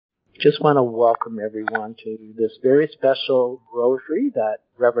Just want to welcome everyone to this very special rosary that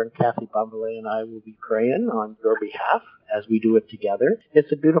Reverend Kathy Bumbley and I will be praying on your behalf as we do it together.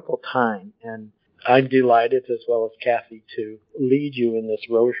 It's a beautiful time, and I'm delighted, as well as Kathy, to lead you in this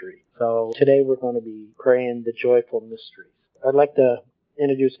rosary. So today we're going to be praying the joyful mysteries. I'd like to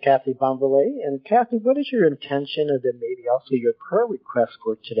introduce Kathy Bumbley. And Kathy, what is your intention, and then maybe also your prayer request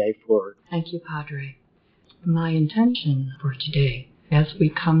for today? Thank you, Padre. My intention for today, as we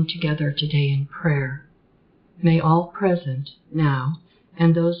come together today in prayer, may all present now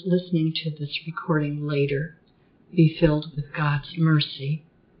and those listening to this recording later be filled with God's mercy,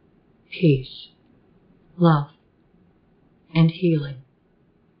 peace, love, and healing.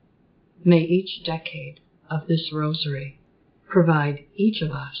 May each decade of this rosary provide each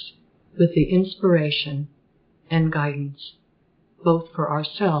of us with the inspiration and guidance, both for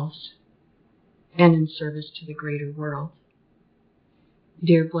ourselves and in service to the greater world.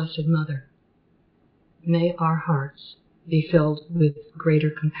 Dear Blessed Mother, may our hearts be filled with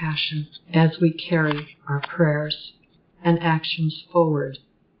greater compassion as we carry our prayers and actions forward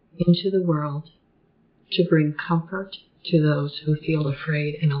into the world to bring comfort to those who feel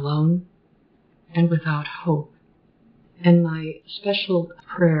afraid and alone and without hope. And my special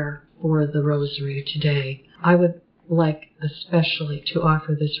prayer for the rosary today, I would like especially to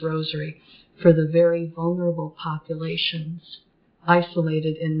offer this rosary for the very vulnerable populations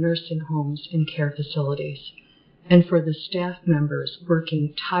isolated in nursing homes and care facilities, and for the staff members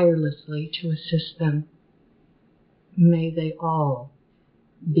working tirelessly to assist them. May they all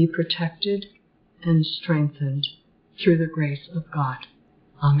be protected and strengthened through the grace of God.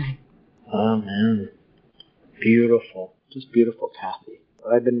 Amen. Amen. Beautiful. Just beautiful, Kathy.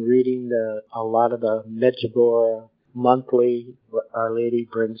 I've been reading a lot of the Medjugorje monthly what Our Lady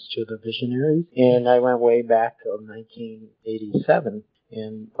brings to the visionaries, and I went way back to 1987,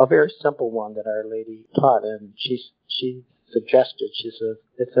 and a very simple one that Our Lady taught, and she suggested,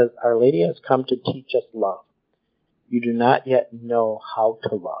 it says, Our Lady has come to teach us love. You do not yet know how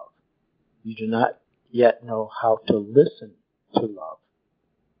to love. You do not yet know how to listen to love.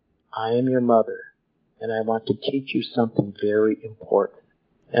 I am your mother, and I want to teach you something very important.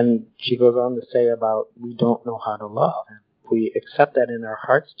 And she goes on to say about we don't know how to love. And if we accept that in our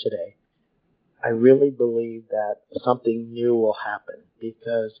hearts today, I really believe that something new will happen,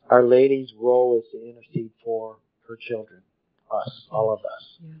 because Our Lady's role is to intercede for her children, us, all of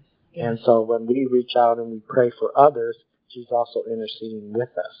us. Yes. Yes. And so when we reach out and we pray for others, she's also interceding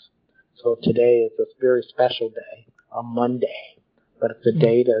with us. So today is a very special day, a Monday, but it's a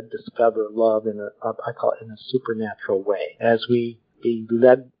day to discover love I call it in a supernatural way, as we be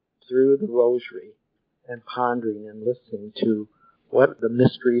led through the rosary and pondering and listening to what the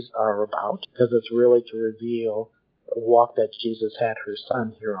mysteries are about, because it's really to reveal the walk that Jesus had her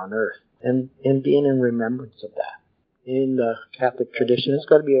son here on earth, and being in remembrance of that. In the Catholic tradition, it's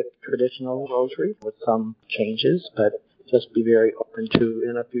going to be a traditional rosary with some changes, but just be very open to,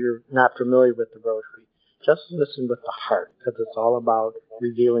 and if you're not familiar with the rosary, just listen with the heart, because it's all about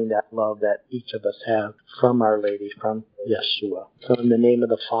revealing that love that each of us have from Our Lady, from Yeshua. So in the name of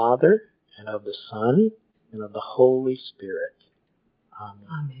the Father, and of the Son, and of the Holy Spirit. Amen.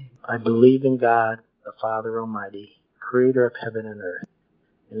 Amen. I believe in God, the Father Almighty, creator of heaven and earth,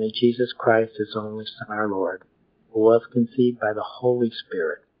 and in Jesus Christ, his only Son, our Lord, who was conceived by the Holy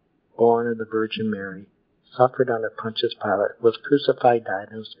Spirit, born of the Virgin Mary, suffered under Pontius Pilate, was crucified, died,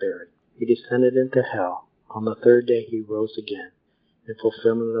 and was buried. He descended into hell. On the third day he rose again, in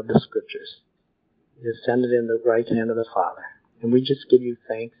fulfillment of the Scriptures. He ascended in the right hand of the Father. And we just give you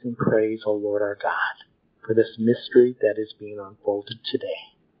thanks and praise, O Lord our God, for this mystery that is being unfolded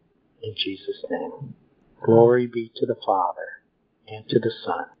today. In Jesus' name. Glory be to the Father, and to the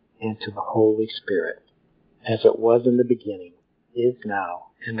Son, and to the Holy Spirit, as it was in the beginning, is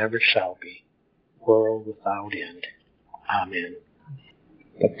now, and ever shall be, world without end. Amen.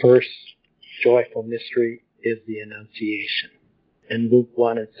 The first joyful mystery is the Annunciation. In Luke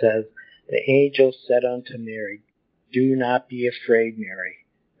 1 it says, The angel said unto Mary, Do not be afraid, Mary,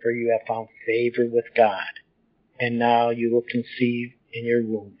 for you have found favor with God. And now you will conceive in your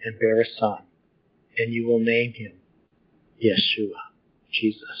womb and bear a son, and you will name him Yeshua,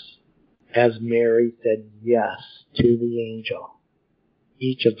 Jesus. As Mary said yes to the angel,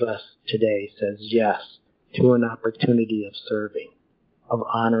 each of us today says yes to an opportunity of serving, of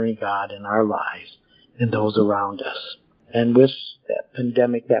honoring God in our lives and those around us. And with that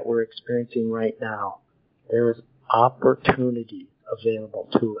pandemic that we're experiencing right now, there is opportunity available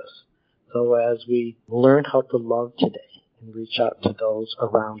to us. So as we learn how to love today and reach out to those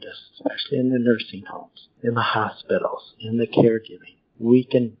around us, especially in the nursing homes, in the hospitals, in the caregiving, we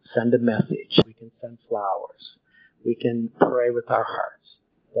can send a message. We can send flowers. We can pray with our hearts.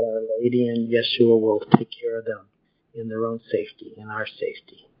 But Our Lady and Yeshua will take care of them in their own safety, in our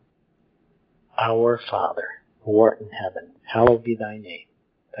safety. Our Father, who art in heaven, hallowed be thy name.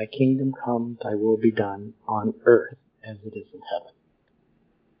 Thy kingdom come, thy will be done, on earth as it is in heaven.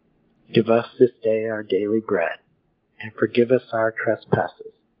 Give us this day our daily bread, and forgive us our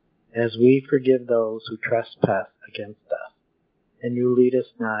trespasses, as we forgive those who trespass against us. And you lead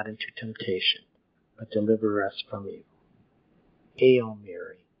us not into temptation, but deliver us from evil. Hail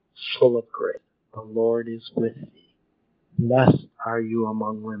Mary, full of grace, the Lord is with thee. Blessed are you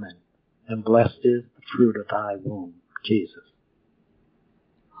among women, and blessed is the fruit of thy womb, Jesus.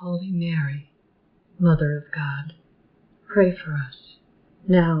 Holy Mary, Mother of God, pray for us,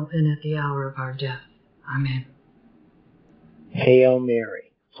 now and at the hour of our death. Amen. Hail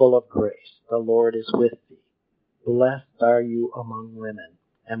Mary, full of grace, the Lord is with thee. Blessed are you among women,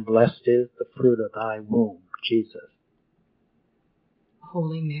 and blessed is the fruit of thy womb, Jesus.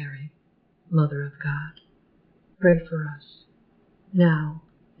 Holy Mary, Mother of God, pray for us, now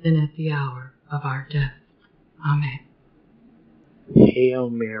and at the hour of our death. Amen. Hail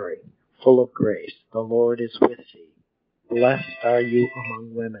Mary, full of grace, the Lord is with thee. Blessed are you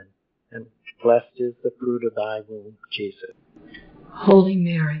among women, and blessed is the fruit of thy womb, Jesus. Holy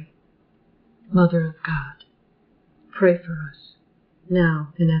Mary, Mother of God, pray for us,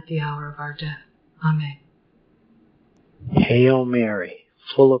 now and at the hour of our death. Amen. Hail Mary,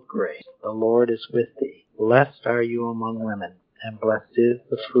 full of grace, the Lord is with thee. Blessed are you among women, and blessed is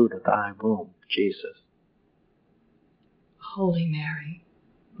the fruit of thy womb, Jesus. Holy Mary,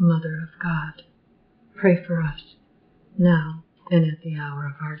 Mother of God, pray for us, now and at the hour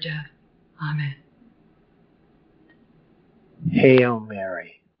of our death. Amen. Hail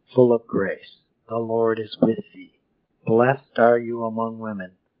Mary, full of grace, the Lord is with thee. Blessed are you among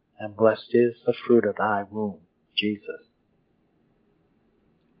women, and blessed is the fruit of thy womb, Jesus.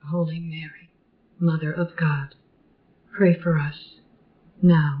 Holy Mary, Mother of God, pray for us,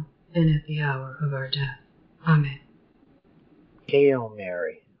 now and at the hour of our death. Amen. Hail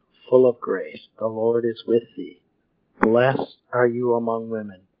Mary, full of grace, the Lord is with thee. Blessed are you among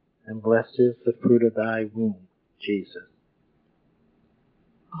women, and blessed is the fruit of thy womb, Jesus.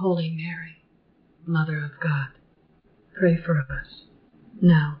 Holy Mary, Mother of God, pray for us,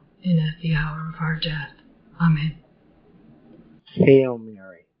 now and at the hour of our death. Amen. Hail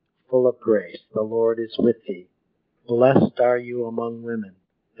Mary, full of grace, the Lord is with thee. Blessed are you among women,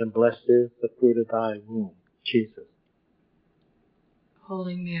 and blessed is the fruit of thy womb, Jesus.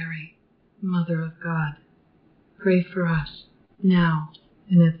 Holy Mary, Mother of God, pray for us, now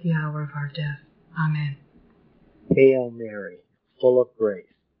and at the hour of our death. Amen. Hail Mary, full of grace,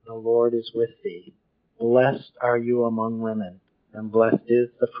 the Lord is with thee. Blessed are you among women, and blessed is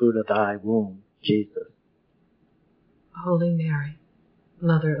the fruit of thy womb, Jesus. Holy Mary,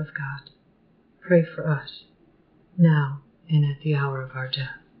 Mother of God, pray for us, now and at the hour of our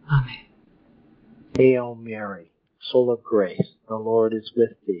death. Amen. Hail Mary, full of grace, the Lord is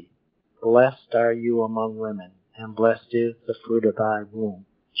with thee. Blessed are you among women, and blessed is the fruit of thy womb,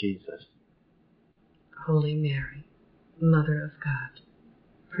 Jesus. Holy Mary, Mother of God,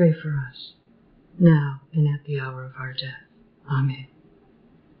 pray for us, now and at the hour of our death. Amen.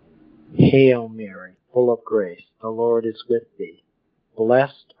 Hail Mary, full of grace, the Lord is with thee.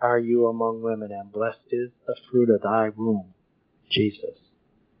 Blessed are you among women, and blessed is the fruit of thy womb, Jesus.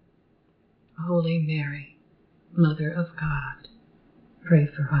 Holy Mary, Mother of God, pray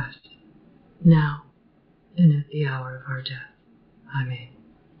for us, now and at the hour of our death. Amen.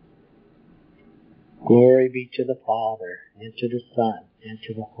 Glory be to the Father, and to the Son, and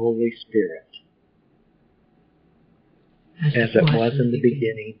to the Holy Spirit, as it was in the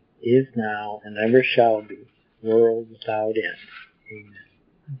beginning, is now, and ever shall be, world without end. Amen.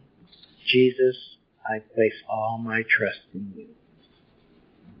 Jesus, I place all my trust in you.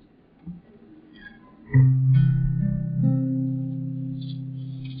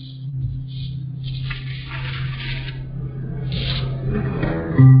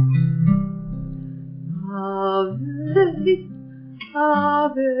 Ave,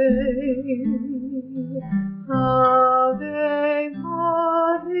 Ave, Ave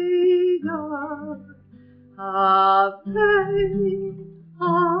Maria, Ave,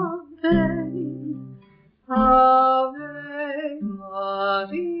 Ave, Ave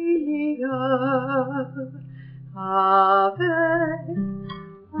Maria, Ave,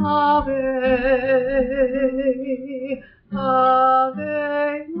 Ave,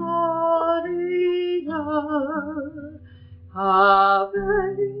 Ave Maria, Ave,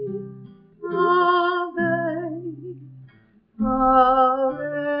 Ave, Ave.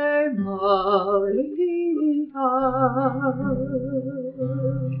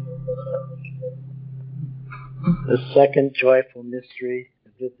 The second joyful mystery,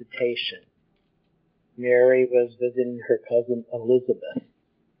 the visitation. Mary was visiting her cousin Elizabeth,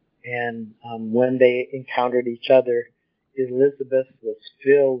 and when they encountered each other, Elizabeth was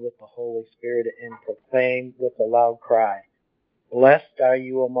filled with the Holy Spirit and proclaimed with a loud cry, "Blessed are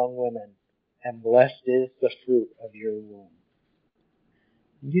you among women, and blessed is the fruit of your womb."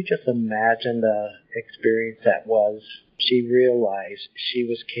 You just imagine the experience that was. She realized she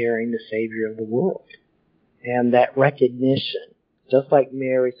was carrying the Savior of the world. And that recognition, just like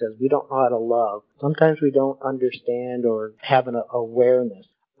Mary says, we don't know how to love. Sometimes we don't understand or have an awareness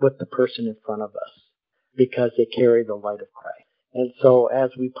with the person in front of us because they carry the light of Christ. And so as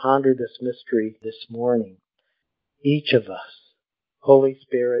we ponder this mystery this morning, each of us, Holy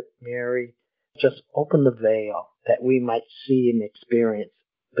Spirit, Mary, just open the veil that we might see and experience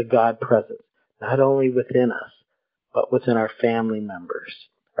the God presence, not only within us, but within our family members,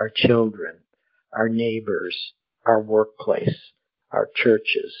 our children, our neighbors, our workplace, our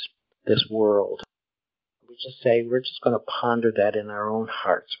churches, this world. We just say we're just going to ponder that in our own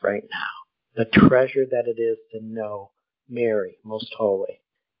hearts right now. The treasure that it is to know Mary, most holy,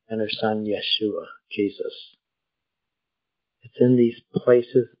 and her son Yeshua, Jesus. It's in these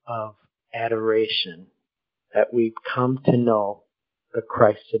places of adoration that we come to know the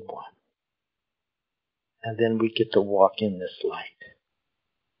Christed One. And then we get to walk in this light.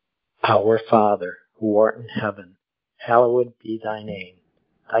 Our Father, who art in heaven, hallowed be thy name.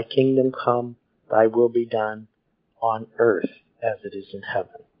 Thy kingdom come, thy will be done, on earth as it is in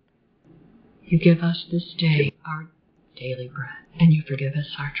heaven. You give us this day our daily bread, and you forgive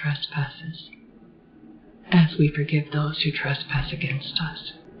us our trespasses, as we forgive those who trespass against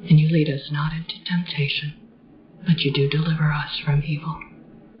us. And you lead us not into temptation, but you do deliver us from evil.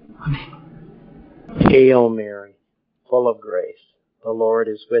 Amen. Hail Mary, full of grace, the Lord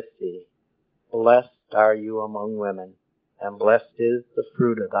is with thee. Blessed are you among women, and blessed is the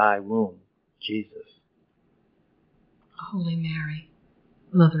fruit of thy womb, Jesus. Holy Mary,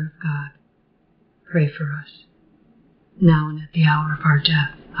 Mother of God, pray for us, now and at the hour of our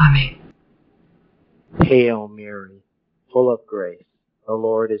death. Amen. Hail Mary, full of grace, the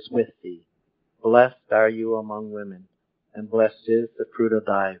Lord is with thee. Blessed are you among women, and blessed is the fruit of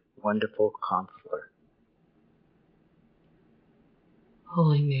thy wonderful Counselor.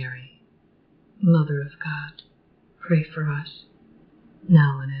 Holy Mary, Mother of God, pray for us,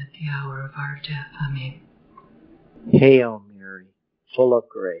 now and at the hour of our death. Amen. Hail Mary, full of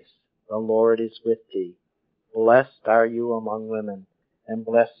grace, the Lord is with thee. Blessed are you among women, and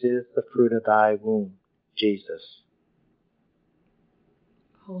blessed is the fruit of thy womb, Jesus.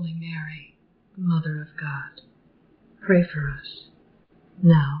 Holy Mary, Mother of God, pray for us,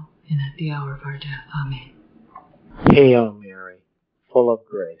 now and at the hour of our death. Amen. Hail Mary, full of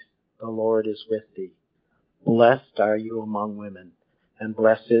grace, the Lord is with thee. Blessed are you among women, and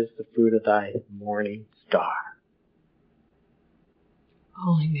blessed is the fruit of thy morning star.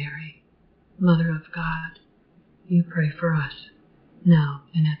 Holy Mary, Mother of God, you pray for us, now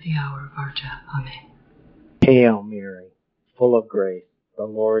and at the hour of our death. Amen. Hail Mary, full of grace, the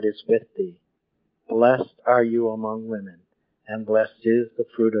Lord is with thee. Blessed are you among women, and blessed is the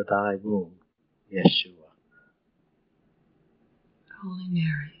fruit of thy womb, Yeshua. Holy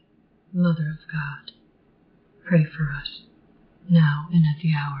Mary, Mother of God, pray for us, now and at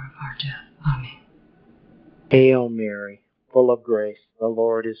the hour of our death. Amen. Hail Mary, full of grace, the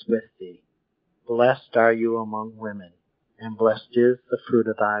Lord is with thee. Blessed are you among women, and blessed is the fruit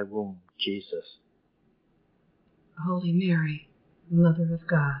of thy womb, Jesus. Holy Mary, Mother of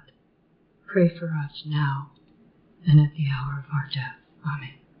God, pray for us now and at the hour of our death.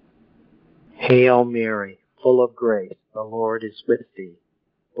 Amen. Hail Mary, full of grace, the Lord is with thee.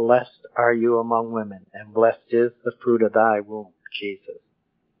 Blessed are you among women, and blessed is the fruit of thy womb, Jesus.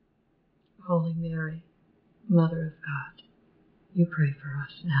 Holy Mary, Mother of God, you pray for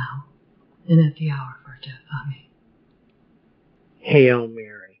us now and at the hour of our death. Amen. Hail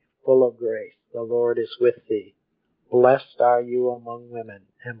Mary, full of grace, the Lord is with thee. Blessed are you among women,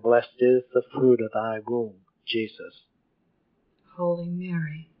 and blessed is the fruit of thy womb, Jesus. Holy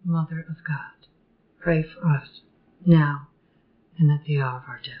Mary, Mother of God, pray for us now and at the hour of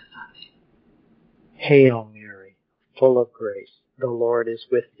our death. Amen. Hail Mary, full of grace, the Lord is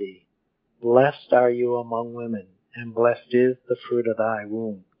with thee. Blessed are you among women, and blessed is the fruit of thy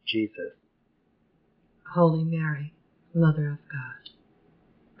womb, Jesus. Holy Mary, Mother of God,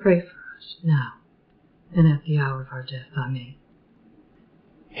 pray for us now and at the hour of our death. Amen.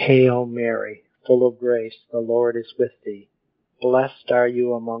 Hail Mary, full of grace, the Lord is with thee. Blessed are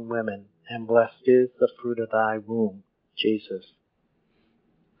you among women, and blessed is the fruit of thy womb, Jesus.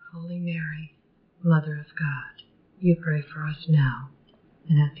 Holy Mary, Mother of God, You pray for us now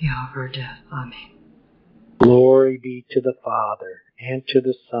and at the hour of our death. Amen. Glory be to the Father, and to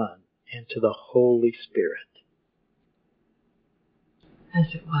the Son, and to the Holy Spirit.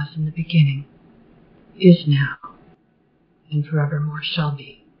 As it was in the beginning, is now, and forevermore shall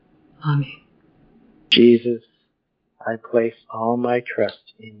be. Amen. Jesus, I place all my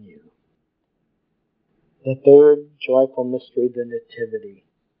trust in you. The third joyful mystery, the Nativity,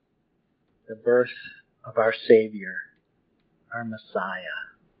 the birth of our Savior, our Messiah,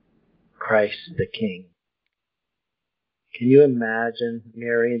 Christ the King. Can you imagine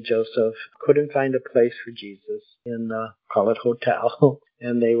Mary and Joseph couldn't find a place for Jesus in the, call it hotel,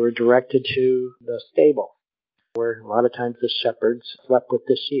 and they were directed to the stable, where a lot of times the shepherds slept with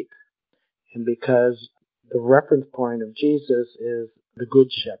the sheep. And because the reference point of Jesus is the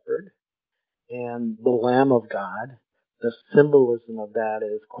Good Shepherd and the Lamb of God, the symbolism of that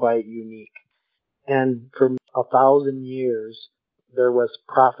is quite unique. And for 1,000 years, there was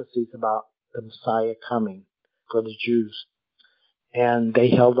prophecies about the Messiah coming for the Jews. And they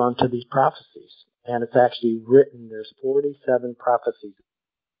held on to these prophecies. And it's actually written, there's 47 prophecies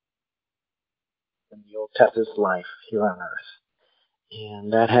in the Old Testament's life here on earth.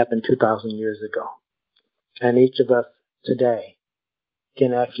 And that happened 2,000 years ago. And each of us today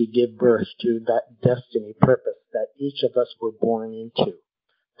can actually give birth to that destiny purpose that each of us were born into.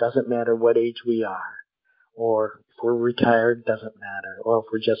 Doesn't matter what age we are, or if we're retired, doesn't matter, or if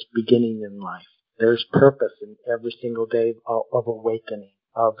we're just beginning in life. There's purpose in every single day of awakening,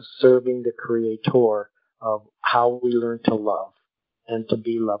 of serving the Creator, of how we learn to love and to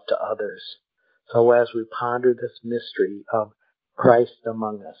be loved to others. So as we ponder this mystery of Christ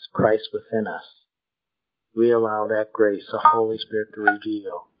among us, Christ within us, we allow that grace, the Holy Spirit, to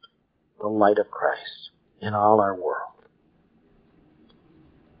reveal the light of Christ in all our world.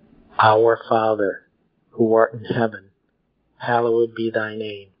 Our Father, who art in heaven, hallowed be thy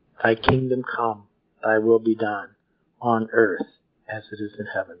name. Thy kingdom come, thy will be done, on earth as it is in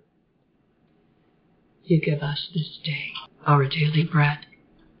heaven. You give us this day our daily bread,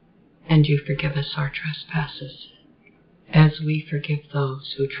 and you forgive us our trespasses, as we forgive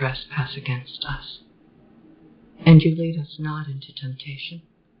those who trespass against us. And you lead us not into temptation,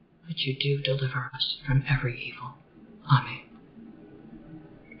 but you do deliver us from every evil. Amen.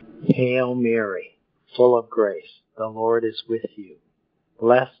 Hail Mary, full of grace, the Lord is with you.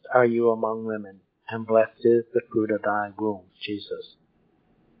 Blessed are you among women, and blessed is the fruit of thy womb, Jesus.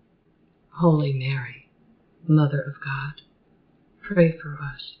 Holy Mary, Mother of God, pray for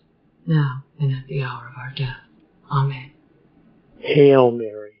us, now and at the hour of our death. Amen. Hail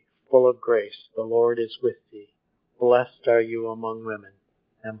Mary, full of grace, the Lord is with thee. Blessed are you among women,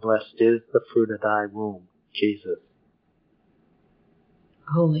 and blessed is the fruit of thy womb, Jesus.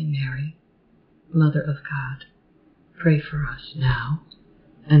 Holy Mary, Mother of God, pray for us now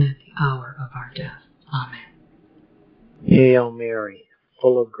and at the hour of our death. Amen. Hail Mary,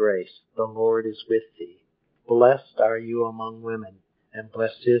 full of grace, the Lord is with thee. Blessed are you among women, and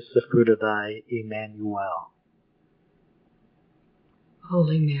blessed is the fruit of thy Emmanuel.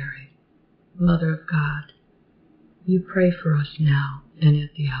 Holy Mary, Mother of God, you pray for us now and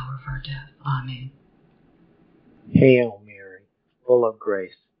at the hour of our death. Amen. Hail Mary, full of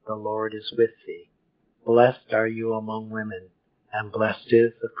grace, the Lord is with thee. Blessed are you among women, and blessed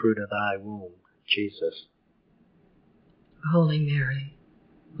is the fruit of thy womb, Jesus. Holy Mary,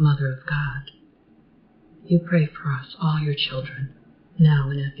 Mother of God, you pray for us, all your children, now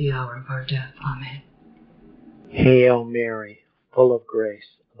and at the hour of our death. Amen. Hail Mary, full of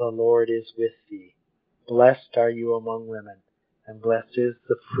grace, the Lord is with thee. Blessed are you among women, and blessed is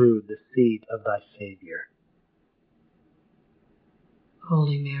the fruit, the seed of thy Savior.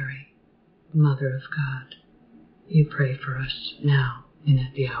 Holy Mary, Mother of God, you pray for us now and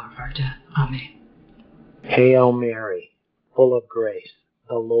at the hour of our death. Amen. Hail Mary, full of grace,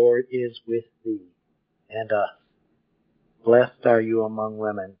 the Lord is with thee, and us. Blessed are you among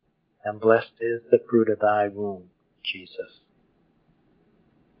women, and blessed is the fruit of thy womb, Jesus.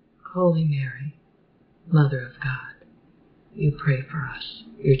 Holy Mary, Mother of God, you pray for us,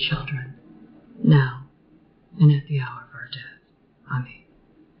 your children, now and at the hour of our death. Amen.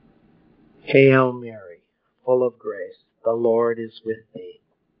 Hail Mary, full of grace, the Lord is with thee.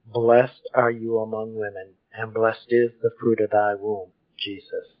 Blessed are you among women, and blessed is the fruit of thy womb,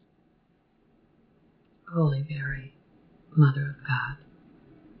 Jesus. Holy Mary, Mother of God,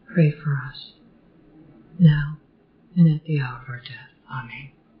 pray for us, now and at the hour of our death.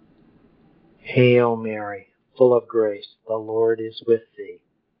 Amen. Hail Mary, full of grace, the Lord is with thee.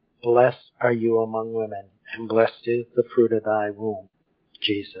 Blessed are you among women, and blessed is the fruit of thy womb,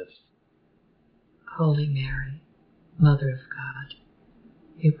 Jesus. Holy Mary, Mother of God,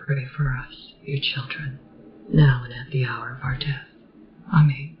 you pray for us, your children, now and at the hour of our death.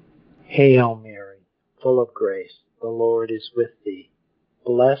 Amen. Hail Mary, full of grace, the Lord is with thee.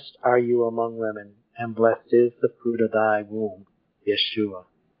 Blessed are you among women, and blessed is the fruit of thy womb, Yeshua.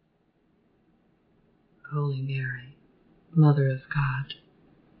 Holy Mary, Mother of God,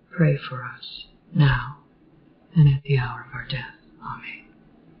 pray for us, now and at the hour of our death. Amen.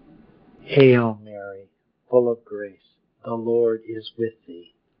 Hail Mary, full of grace, the Lord is with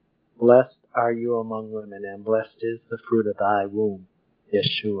thee. Blessed are you among women, and blessed is the fruit of thy womb,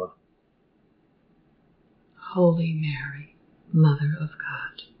 Yeshua. Holy Mary, Mother of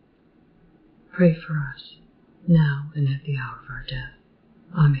God, pray for us, now and at the hour of our death.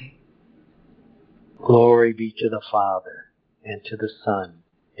 Amen. Glory be to the Father, and to the Son,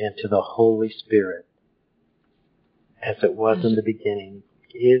 and to the Holy Spirit, as it was in the beginning,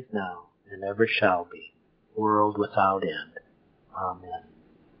 is now, and ever shall be, world without end. Amen.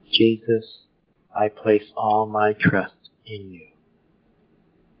 Jesus, I place all my trust in you.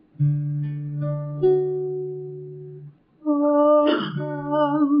 Oh,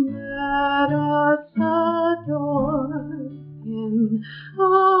 come, let us adore him.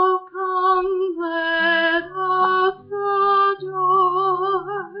 Oh, come, let us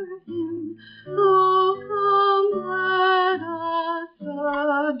adore him. Oh, come, let us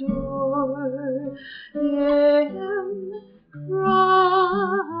adore him.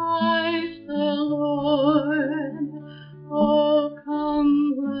 Christ the Lord. Oh, come,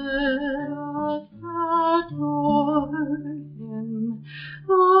 let us adore him.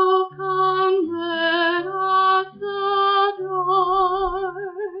 Oh, come, let us adore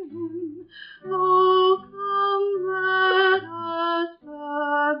him. Oh, come, let us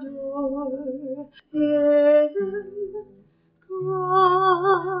adore him.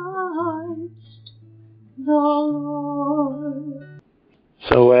 Christ the Lord.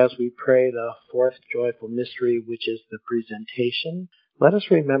 So as we pray the fourth joyful mystery, which is the presentation, let us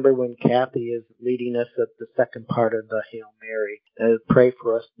remember when Kathy is leading us at the second part of the Hail Mary, pray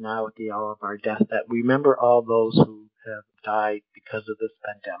for us now at the hour of our death, that we remember all those who have died because of this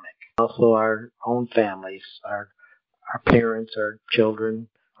pandemic. Also our own families, our parents, our children,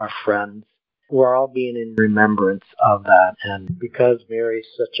 our friends. We're all being in remembrance of that. And because Mary is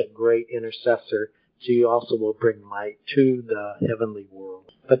such a great intercessor, she also will bring light to the heavenly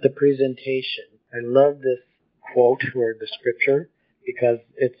world. But the presentation, I love this quote or the scripture because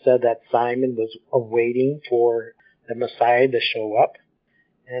it said that Simon was awaiting for the Messiah to show up.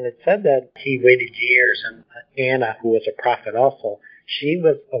 And it said that he waited years, and Anna, who was a prophet also, she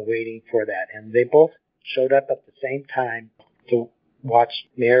was awaiting for that. And they both showed up at the same time to watch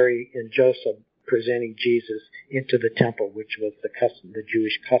Mary and Joseph presenting Jesus into the temple, which was the custom, the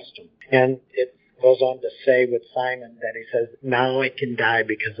Jewish custom. And it goes on to say with Simon that he says, now I can die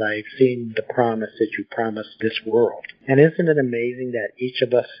because I've seen the promise that you promised this world. And isn't it amazing that each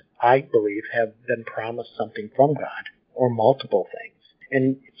of us, I believe, have been promised something from God, or multiple things.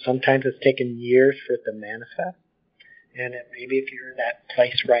 And sometimes it's taken years for it to manifest. And maybe if you're in that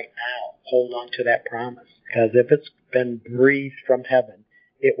place right now, hold on to that promise. Because if it's been breathed from heaven,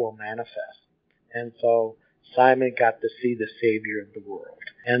 it will manifest. And so Simon got to see the Savior of the world.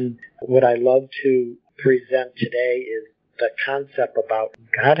 And what I love to present today is the concept about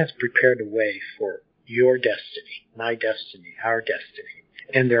God has prepared a way for your destiny, my destiny, our destiny.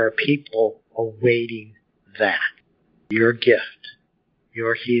 And there are people awaiting that. Your gift,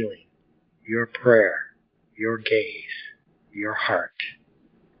 your healing, your prayer, your gaze, your heart.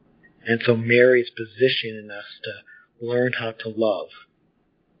 And so Mary's positioning us to learn how to love,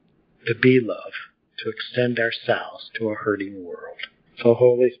 to be love, to extend ourselves to a hurting world. So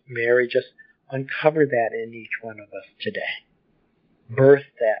Holy Mary, just uncover that in each one of us today. Birth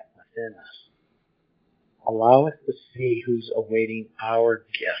that within us. Allow us to see who's awaiting our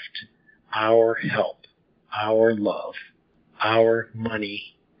gift, our help, our love, our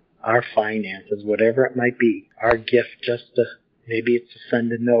money, our finances, whatever it might be, our gift just to, maybe it's to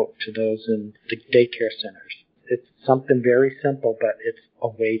send a note to those in the daycare centers. It's something very simple, but it's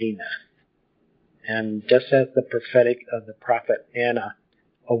awaiting us. And just as the prophet Anna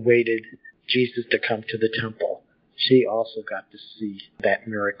awaited Jesus to come to the temple, she also got to see that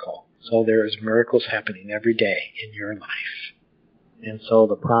miracle. So there is miracles happening every day in your life. And so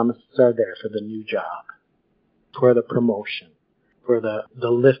the promises are there for the new job, for the promotion, for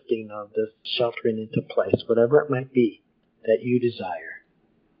the lifting of this sheltering into place, whatever it might be that you desire.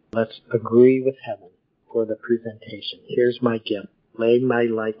 Let's agree with heaven for the presentation. Here's my gift. Lay my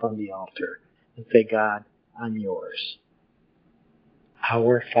life on the altar and say, God, I'm yours.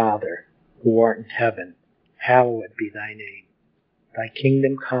 Our Father, who art in heaven, hallowed be thy name. Thy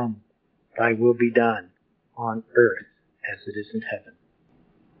kingdom come, thy will be done, on earth as it is in heaven.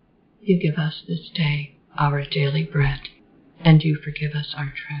 You give us this day our daily bread, and you forgive us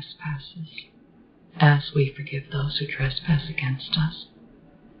our trespasses, as we forgive those who trespass against us.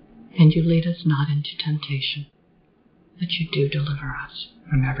 And you lead us not into temptation, but you do deliver us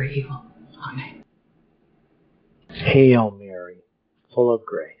from every evil. Amen. Hail Mary, full of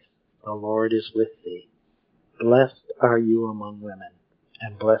grace, the Lord is with thee. Blessed are you among women,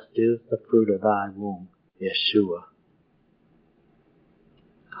 and blessed is the fruit of thy womb, Yeshua.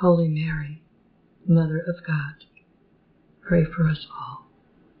 Holy Mary, Mother of God, pray for us all,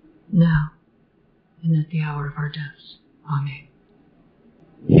 now and at the hour of our deaths. Amen.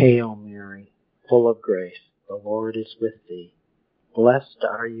 Hail Mary, full of grace, the Lord is with thee. Blessed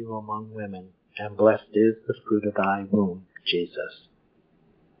are you among women, and blessed is the fruit of thy womb, Jesus.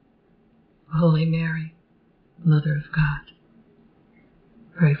 Holy Mary, Mother of God,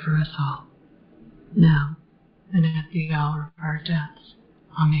 pray for us all, now and at the hour of our deaths.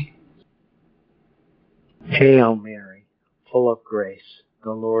 Amen. Hail Mary, full of grace,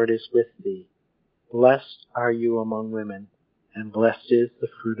 the Lord is with thee. Blessed are you among women, and blessed is the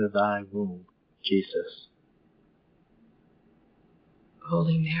fruit of thy womb, Jesus.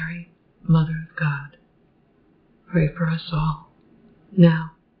 Holy Mary, Mother of God, pray for us all,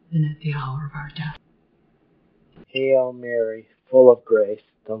 now and at the hour of our death. Hail Mary, full of grace,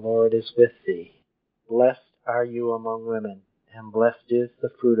 the Lord is with thee. Blessed are you among women, and blessed is the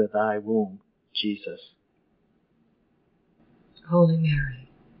fruit of thy womb, Jesus. Holy Mary,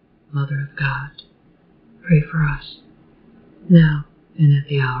 Mother of God, pray for us, now and at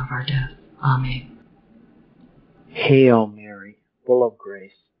the hour of our death. Amen. Hail Mary, full of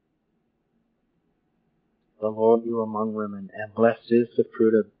grace, the Lord is with you among women, and blessed is the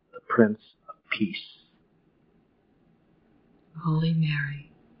fruit of the Prince of Peace. Holy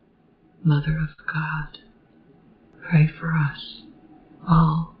Mary, Mother of God, pray for us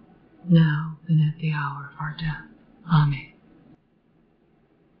all, now and at the hour of our death. Amen.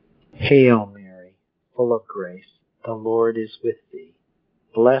 Hail Mary, full of grace, the Lord is with thee.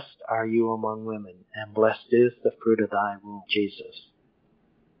 Blessed are you among women, and blessed is the fruit of thy womb, Jesus.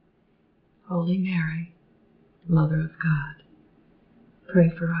 Holy Mary, Mother of God,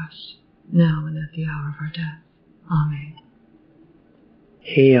 pray for us, now and at the hour of our death. Amen.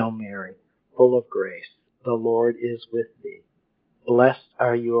 Hail Mary, full of grace, the Lord is with thee. Blessed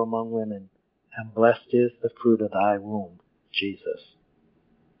are you among women, and blessed is the fruit of thy womb, Jesus.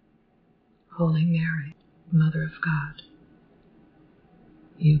 Holy Mary, Mother of God,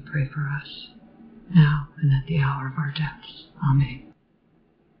 you pray for us, now and at the hour of our deaths. Amen.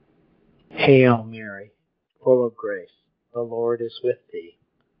 Hail Mary, full of grace, the Lord is with thee.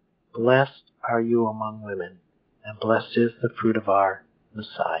 Blessed are you among women, and blessed is the fruit of our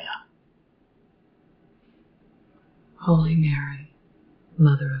Messiah. Holy Mary,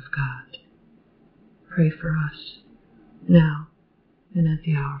 Mother of God, pray for us, now and at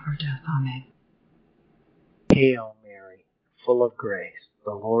the hour of our death. Amen. Hail Mary, full of grace,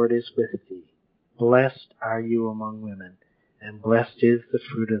 the Lord is with thee. Blessed are you among women, and blessed is the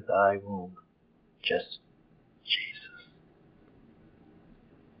fruit of thy womb, Jesus.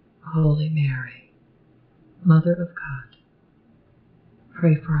 Holy Mary, Mother of God,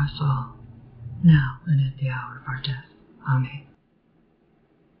 pray for us all, now and at the hour of our death. Amen.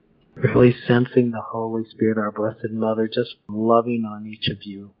 Really sensing the Holy Spirit, our Blessed Mother, just loving on each of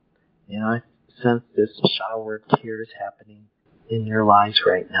you. And I sense this shower of tears happening in your lives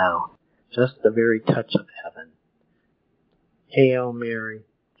right now. Just the very touch of heaven. Hail Mary,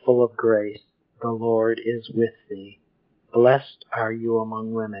 full of grace, the Lord is with thee. Blessed are you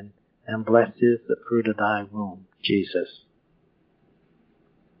among women, and blessed is the fruit of thy womb, Jesus.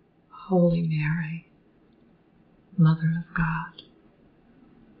 Holy Mary, Mother of God,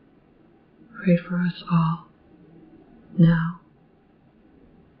 pray for us all, now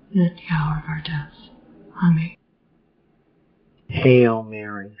and at the hour of our deaths. Amen. Hail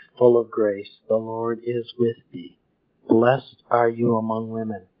Mary, full of grace, the Lord is with thee. Blessed are you among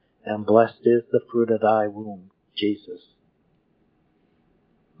women, and blessed is the fruit of thy womb, Jesus.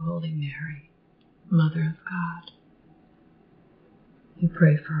 Holy Mary, Mother of God, you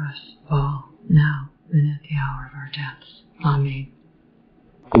pray for us all, now and at the hour of our deaths. Amen.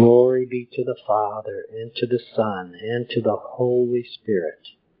 Glory be to the Father, and to the Son, and to the Holy Spirit.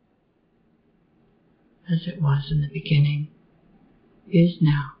 As it was in the beginning, is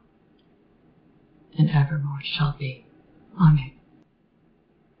now, and evermore shall be. Amen.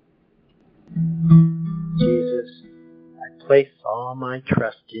 Jesus, I place all my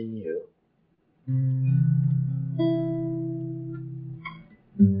trust in you.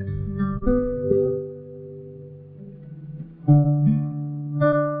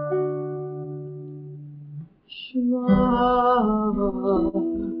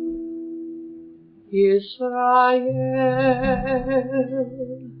 Yisrael,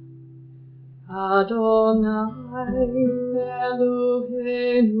 Adonai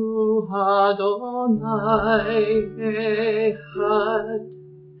Eloheinu, Adonai Echad.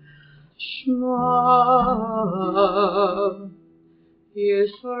 Shema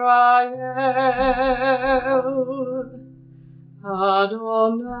Yisrael,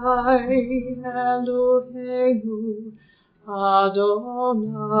 Adonai Eloheinu, Adonai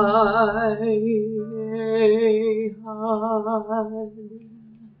Echad.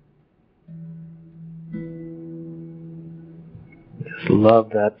 Just love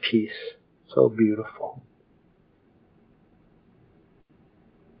that piece. So beautiful.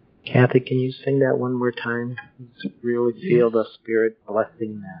 Kathy, can you sing that one more time? Just really feel the Spirit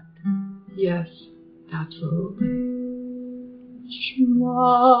blessing that. Yes, absolutely.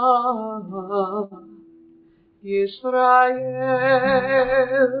 Shema Yisrael,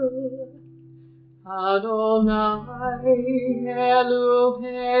 Adonai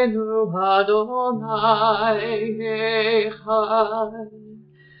Eloheinu, Adonai Echad.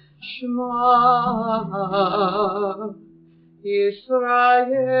 Shema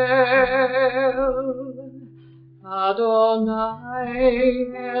Yisrael, Adonai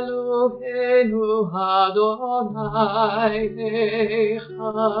Eloheinu, Adonai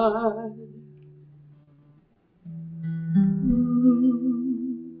Echad.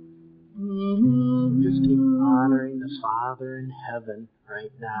 Just keep honoring the Father in heaven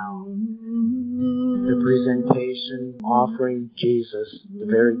right now. The presentation, offering Jesus, the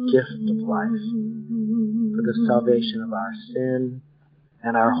very gift of life, for the salvation of our sin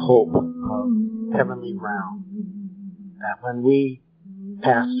and our hope of heavenly realm. That when we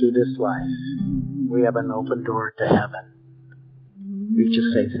pass through this life, we have an open door to heaven. We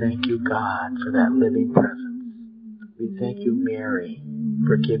just say, thank you, God, for that living presence. We thank you, Mary,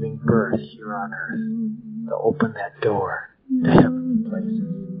 for giving birth here on earth to open that door to heavenly places.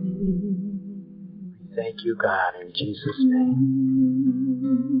 We thank you, God, in Jesus' name.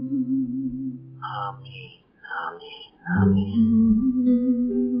 Amen. Amen. Amen.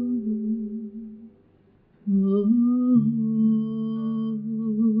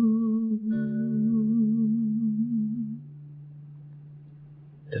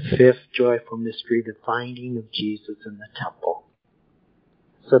 The fifth joyful mystery, the finding of Jesus in the temple.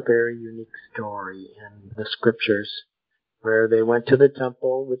 It's a very unique story in the scriptures where they went to the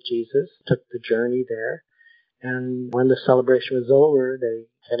temple with Jesus, took the journey there, and when the celebration was over, they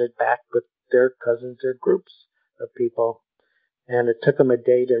headed back with their cousins, their groups of people, and it took them a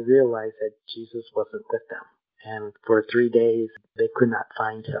day to realize that Jesus wasn't with them. And for 3 days, they could not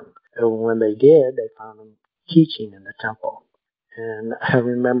find him. And when they did, they found him teaching in the temple. And I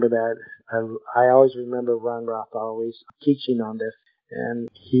remember that. I always remember Ron Roth always teaching on this. And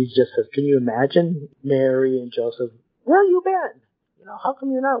he just says, can you imagine Mary and Joseph, where have you been? How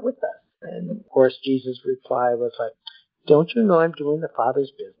come you're not with us? And of course, Jesus' reply was like, don't you know I'm doing the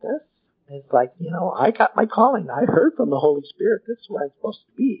Father's business? And it's like, I got my calling. I heard from the Holy Spirit. This is where I'm supposed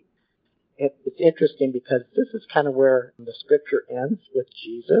to be. It's interesting because this is kind of where the scripture ends with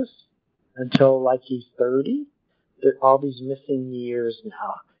Jesus until like he's 30. There are all these missing years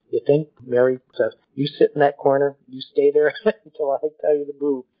now. You think Mary says, you sit in that corner, you stay there until I tell you to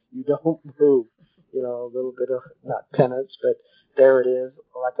move. You don't move. A little bit of, not penance, but there it is,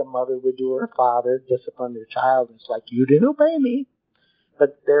 like a mother would do her father, discipline their child. It's like, you didn't obey me.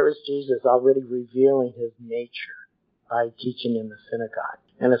 But there is Jesus already revealing his nature by teaching in the synagogue.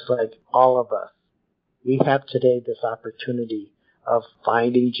 And it's like all of us, we have today this opportunity of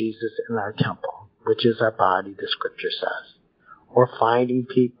finding Jesus in our temple, which is our body, the scripture says. Or finding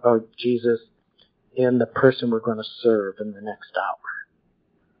Jesus in the person we're going to serve in the next hour,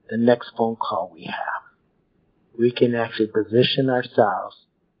 the next phone call we have. We can actually position ourselves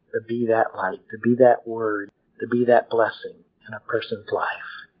to be that light, to be that word, to be that blessing in a person's life.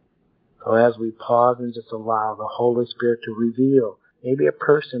 So as we pause and just allow the Holy Spirit to reveal maybe a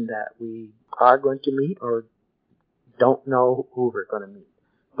person that we are going to meet or don't know who we're going to meet,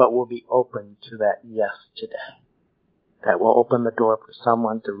 but will be open to that yes today. That will open the door for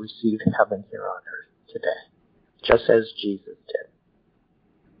someone to receive heaven here on earth today, just as Jesus did.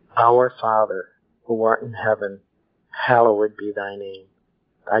 Our Father, who art in heaven, hallowed be thy name.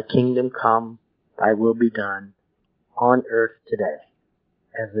 Thy kingdom come, thy will be done, on earth today,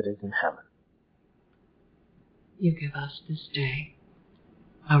 as it is in heaven. You give us this day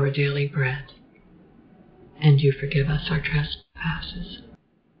our daily bread, and you forgive us our trespasses,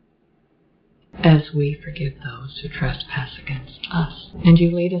 as we forgive those who trespass against us. And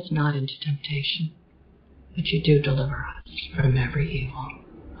you lead us not into temptation, but you do deliver us from every evil.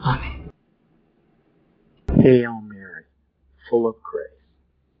 Amen. Hail Mary, full of grace,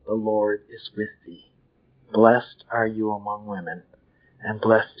 the Lord is with thee. Blessed are you among women, and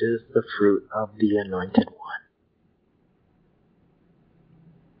blessed is the fruit of the Anointed One.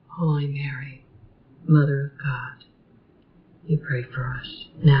 Holy Mary, Mother of God, you pray for us,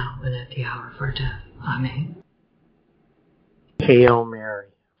 now and at the hour of our death. Amen. Hail Mary,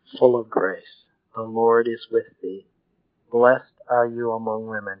 full of grace, the Lord is with thee. Blessed are you among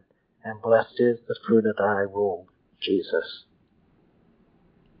women, and blessed is the fruit of thy womb, Jesus.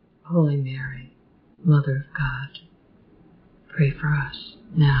 Holy Mary, Mother of God, pray for us,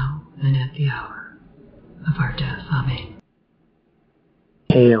 now and at the hour of our death. Amen.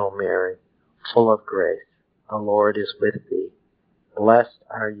 Hail Mary, full of grace, the Lord is with thee. Blessed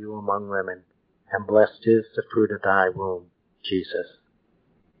are you among women, and blessed is the fruit of thy womb, Jesus.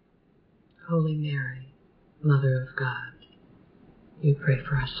 Holy Mary, Mother of God, you pray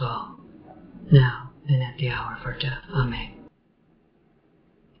for us all, now and at the hour of our death. Amen.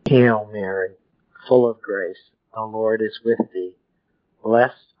 Hail Mary, full of grace, the Lord is with thee.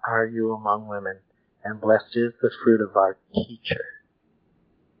 Blessed are you among women, and blessed is the fruit of our teacher.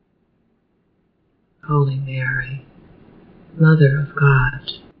 Holy Mary, Mother of God,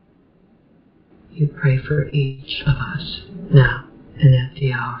 you pray for each of us, now and at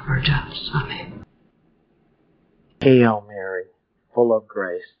the hour of our deaths. Amen. Hail Mary, full of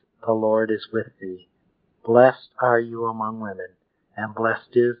grace, the Lord is with thee. Blessed are you among women, and blessed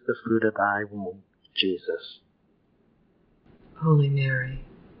is the fruit of thy womb, Jesus. Holy Mary,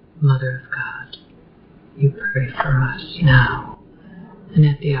 Mother of God, you pray for us, now and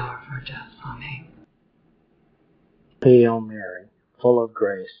at the hour of our death. Amen. Hail Mary, full of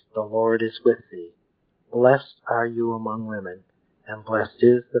grace, the Lord is with thee. Blessed are you among women, and blessed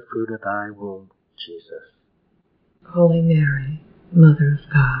is the fruit of thy womb, Jesus. Holy Mary, Mother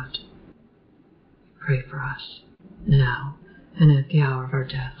of God, pray for us, now and at the hour of our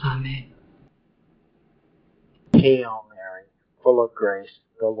death. Amen. Hail Mary, full of grace,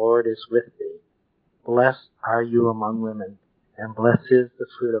 the Lord is with thee. Blessed are you among women, and blessed is the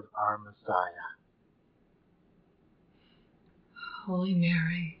fruit of our Messiah. Holy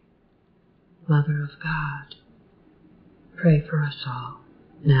Mary, Mother of God, pray for us all,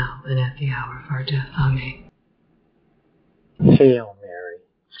 now and at the hour of our death. Amen. Hail Mary,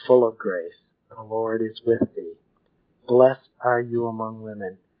 full of grace, the Lord is with thee. Blessed are you among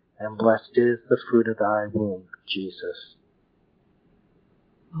women, and blessed is the fruit of thy womb, Jesus.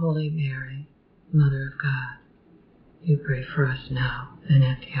 Holy Mary, Mother of God, you pray for us now and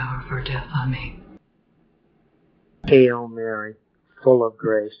at the hour of our death. Amen. Hail Mary, full of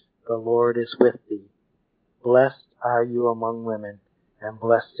grace, the Lord is with thee. Blessed are you among women, and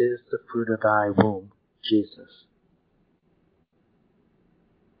blessed is the fruit of thy womb, Jesus.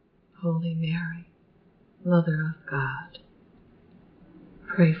 Holy Mary, Mother of God,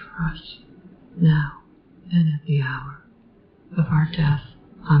 pray for us now and at the hour of our death.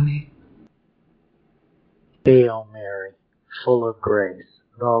 Amen. Hail Mary, full of grace,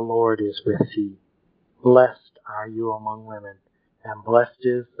 the Lord is with thee. Blessed are you among women, and blessed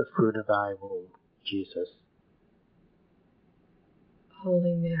is the fruit of thy womb, Jesus.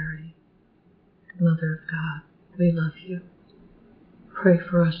 Holy Mary, Mother of God, we love you. Pray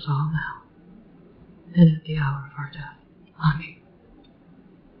for us all now and at the hour of our death. Amen.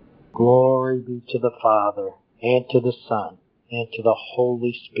 Glory be to the Father, and to the Son, and to the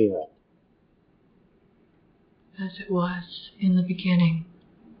Holy Spirit. As it was in the beginning,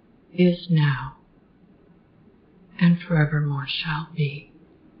 is now, and forevermore shall be.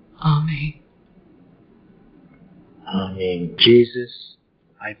 Amen. Amen. Jesus,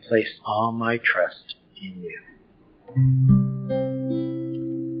 I place all my trust in you.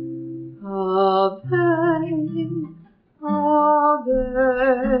 Ave, Ave,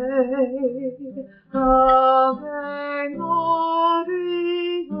 Ave Maria,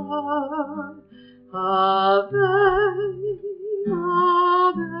 Ave,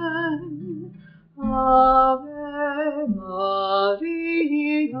 Ave, Ave Maria,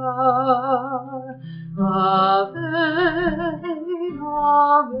 Ave,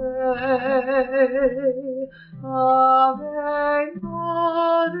 Ave, Ave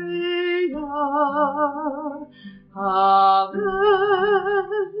Maria, Ave,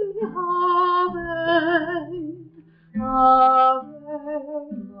 Ave, Ave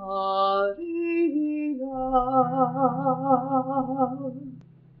Maria.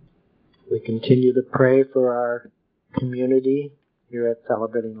 We continue to pray for our community here at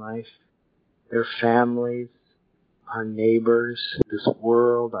Celebrating Life, their families, our neighbors, this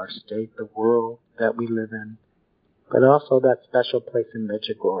world, our state, the world that we live in, but also that special place in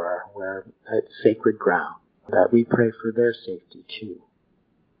Medjugorje where it's sacred ground. that we pray for their safety too.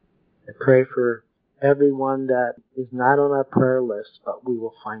 I pray for everyone that is not on our prayer list, but we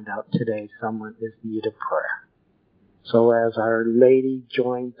will find out today someone is in need of prayer. So as Our Lady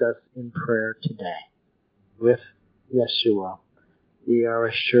joins us in prayer today with Yeshua, we are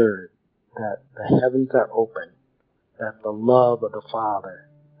assured that the heavens are open, that the love of the Father,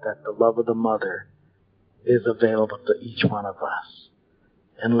 that the love of the Mother is available to each one of us.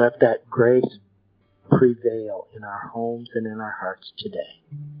 And let that grace prevail in our homes and in our hearts today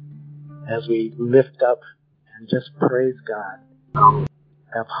as we lift up and just praise God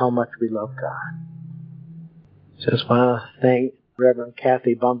of how much we love God. Just want to thank Reverend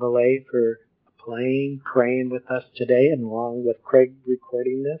Kathy Bumbalay for praying with us today, and along with Craig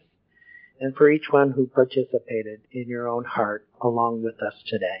recording this, and for each one who participated in your own heart along with us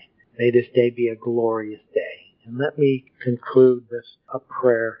today. May this day be a glorious day. And let me conclude with a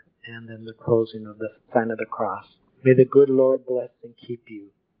prayer and then the closing of the sign of the cross. May the good Lord bless and keep you.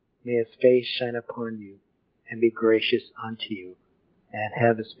 May his face shine upon you and be gracious unto you, and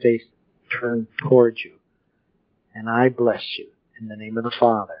have his face turned towards you. And I bless you in the name of the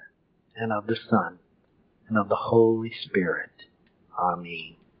Father, and of the Son, and of the Holy Spirit.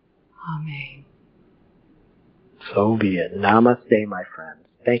 Amen. Amen. So be it. Namaste, my friends.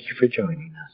 Thank you for joining us.